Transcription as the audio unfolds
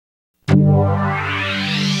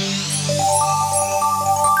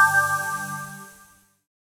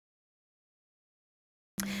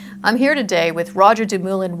I'm here today with Roger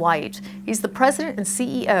Dumoulin-White. He's the president and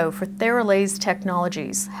CEO for Theralase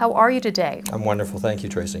Technologies. How are you today? I'm wonderful. Thank you,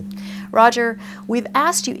 Tracy. Roger, we've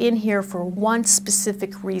asked you in here for one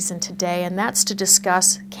specific reason today, and that's to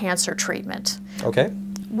discuss cancer treatment. Okay.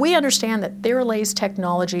 We understand that Theralase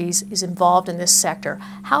Technologies is involved in this sector.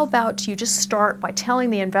 How about you just start by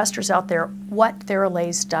telling the investors out there what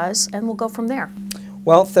Theralase does, and we'll go from there.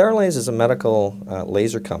 Well, Theralase is a medical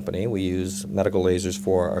laser company. We use medical lasers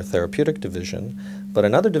for our therapeutic division, but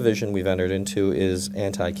another division we've entered into is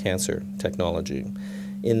anti-cancer technology.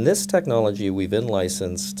 In this technology, we've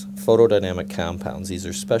in-licensed photodynamic compounds. These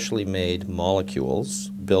are specially made molecules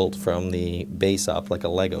built from the base up, like a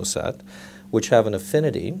Lego set, which have an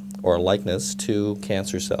affinity or a likeness to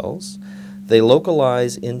cancer cells. They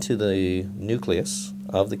localize into the nucleus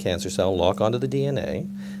of the cancer cell, lock onto the DNA,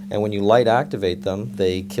 and when you light activate them,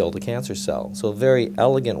 they kill the cancer cell. So a very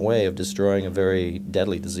elegant way of destroying a very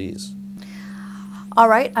deadly disease. All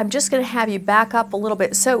right, I'm just going to have you back up a little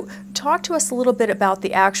bit. So talk to us a little bit about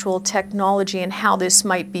the actual technology and how this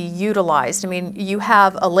might be utilized. I mean, you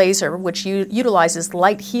have a laser which utilizes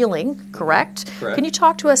light healing, correct? Correct. Can you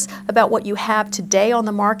talk to us about what you have today on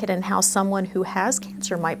the market and how someone who has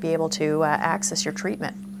cancer might be able to access your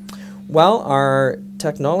treatment? Well, our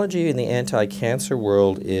technology in the anti-cancer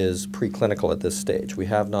world is preclinical at this stage. We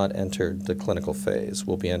have not entered the clinical phase.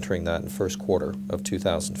 We'll be entering that in the first quarter of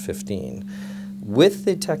 2015. With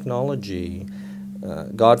the technology,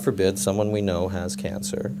 God forbid someone we know has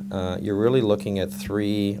cancer, you're really looking at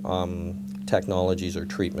three technologies or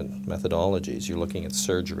treatment methodologies. You're looking at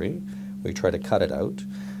surgery, where you try to cut it out.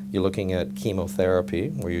 You're looking at chemotherapy,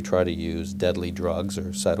 where you try to use deadly drugs or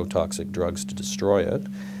cytotoxic drugs to destroy it,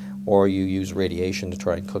 or you use radiation to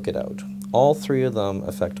try and cook it out. All three of them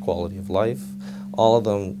affect quality of life. All of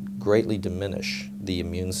them greatly diminish the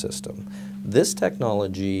immune system. This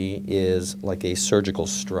technology is like a surgical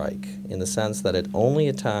strike in the sense that it only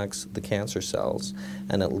attacks the cancer cells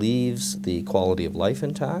and it leaves the quality of life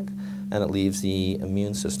intact and it leaves the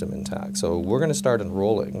immune system intact. So we're going to start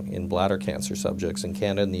enrolling in bladder cancer subjects in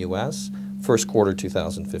Canada and the US first quarter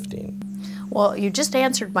 2015. Well, you just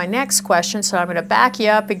answered my next question, so I'm going to back you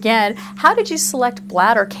up again. How did you select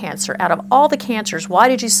bladder cancer? Out of all the cancers, why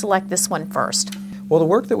did you select this one first? Well, the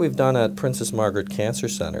work that we've done at Princess Margaret Cancer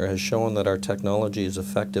Center has shown that our technology is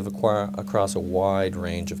effective across a wide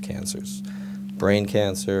range of cancers. Brain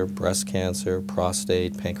cancer, breast cancer,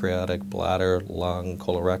 prostate, pancreatic, bladder, lung,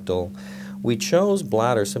 colorectal. We chose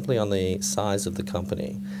bladder simply on the size of the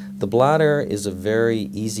company. The bladder is a very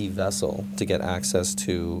easy vessel to get access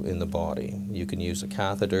to in the body. You can use a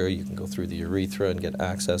catheter, you can go through the urethra and get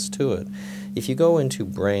access to it. If you go into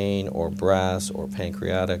brain or breast or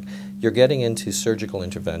pancreatic, you're getting into surgical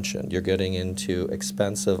intervention, you're getting into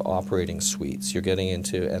expensive operating suites, you're getting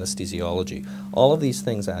into anesthesiology. All of these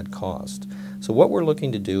things add cost. So what we're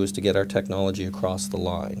looking to do is to get our technology across the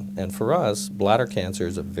line. And for us, bladder cancer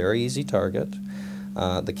is a very easy target.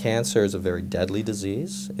 The cancer is a very deadly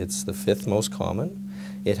disease. It's the 5th most common.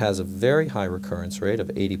 It has a very high recurrence rate of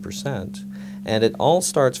 80%. And it all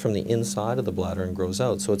starts from the inside of the bladder and grows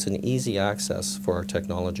out. So it's an easy access for our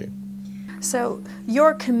technology. So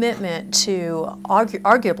your commitment to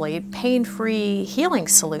arguably pain-free healing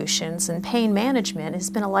solutions and pain management has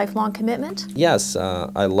been a lifelong commitment? Yes,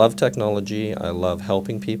 I love technology. I love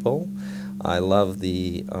helping people. I love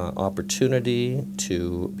the opportunity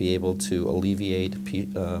to be able to alleviate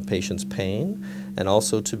patients' pain and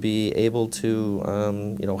also to be able to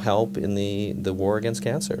help in the war against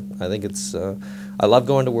cancer. I think it's, I love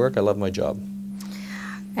going to work, I love my job.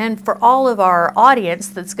 And for all of our audience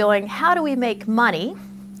that's going, how do we make money?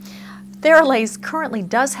 Theralase currently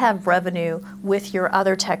does have revenue with your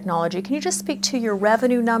other technology. Can you just speak to your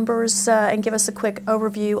revenue numbers and give us a quick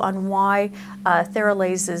overview on why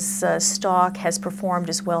Theralase's stock has performed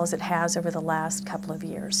as well as it has over the last couple of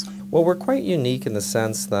years? Well, we're quite unique in the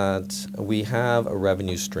sense that we have a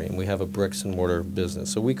revenue stream. We have a bricks and mortar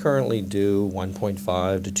business. So we currently do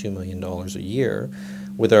 $1.5 to $2 million a year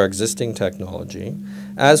with our existing technology.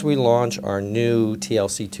 As we launch our new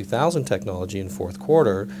TLC 2000 technology in fourth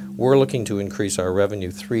quarter, we're looking to increase our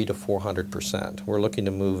revenue 300% to 400%. We're looking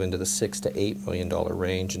to move into the $6 to $8 million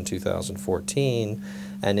range in 2014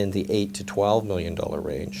 and in the $8 to $12 million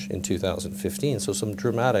range in 2015. So some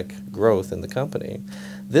dramatic growth in the company.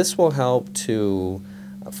 This will help to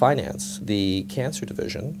finance the cancer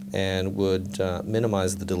division and would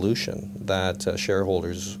minimize the dilution that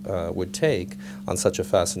shareholders would take on such a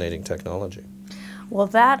fascinating technology. Well,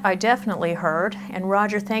 that I definitely heard. And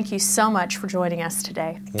Roger, thank you so much for joining us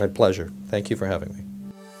today. My pleasure. Thank you for having me.